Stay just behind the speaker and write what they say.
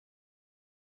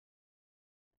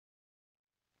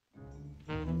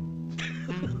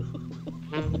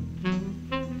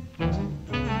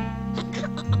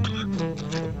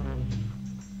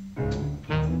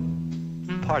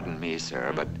Pardon me,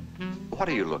 sir, but what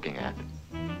are you looking at?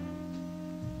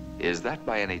 Is that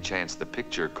by any chance the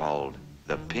picture called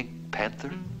The Pink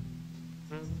Panther?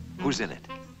 Who's in it?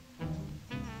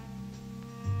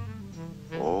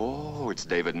 Oh, it's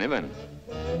David Niven.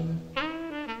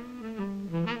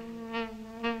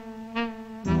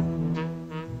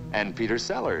 And Peter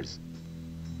Sellers.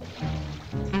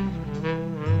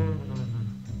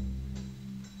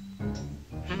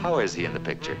 How is he in the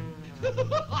picture?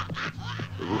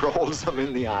 Rolls them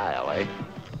in the aisle, eh?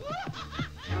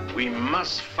 We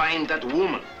must find that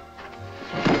woman.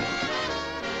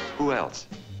 Who else?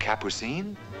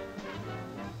 Capucine?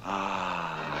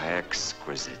 Ah,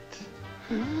 exquisite.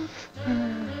 Won't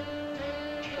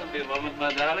be a moment,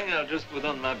 my darling. I'll just put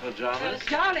on my pajamas.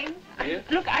 Darling, Here?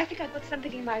 look, I think I've got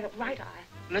something in my right eye.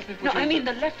 Let me put No, you I in mean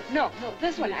the left. No,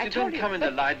 this one. I You told don't you. come in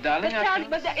the light, darling. But, darling,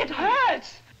 but it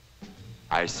hurts.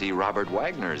 I see Robert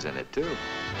Wagner's in it, too.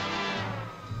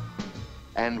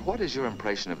 And what is your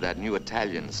impression of that new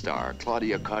Italian star,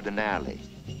 Claudia Cardinale?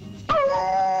 Well,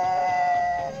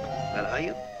 are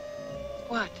you?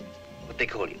 What? What they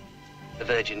call you? The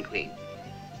Virgin Queen.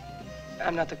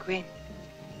 I'm not the queen.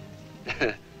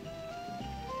 That's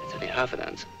only half an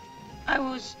answer. I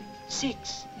was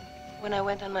 6 when I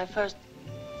went on my first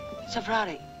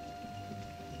safari.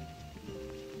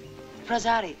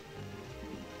 Frazari.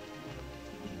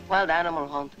 Wild animal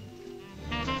hunt.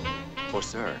 Oh,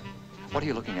 sir, what are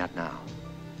you looking at now?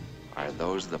 Are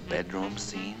those the bedroom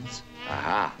scenes?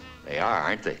 Aha, they are,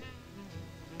 aren't they?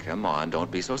 Come on, don't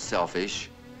be so selfish.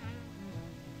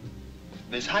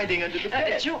 There's hiding under the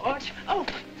bed. George. Oh,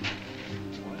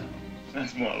 Well,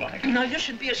 that's more like it. no, you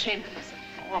should be ashamed of yourself.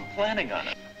 Oh, I'm planning on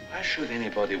it. Why should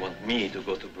anybody want me to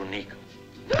go to Brunico?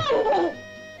 No!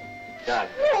 Dad.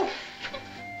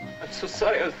 I'm so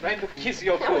sorry. I was trying to kiss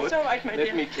your No, foot. it's all right, my dear.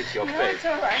 Let me kiss your No, face. it's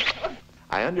all right.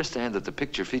 I understand that the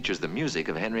picture features the music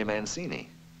of Henry Mancini.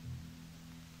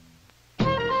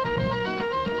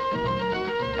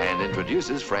 And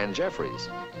introduces Fran Jeffries.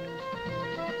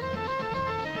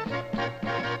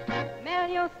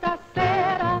 Meglio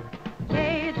stasera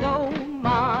che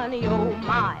domani, oh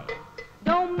my.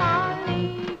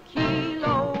 Domani chi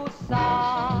lo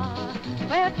sa,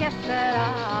 perché sarà.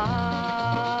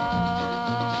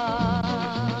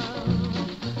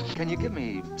 Can you give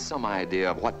me some idea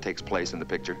of what takes place in the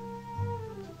picture?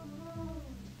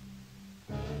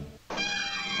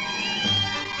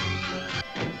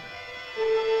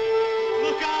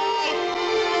 Look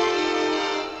out!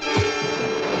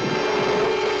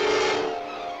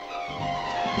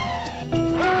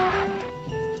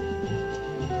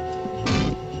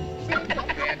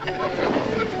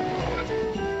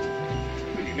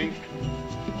 Good evening.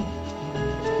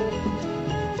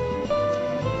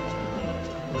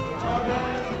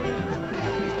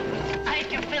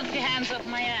 Take your filthy hands off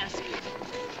my ass.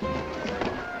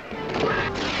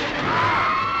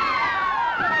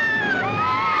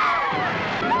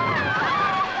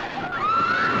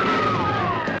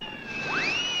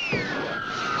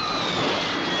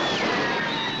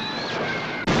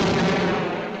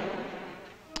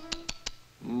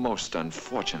 Most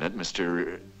unfortunate,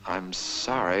 Mr. I'm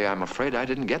sorry. I'm afraid I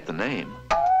didn't get the name.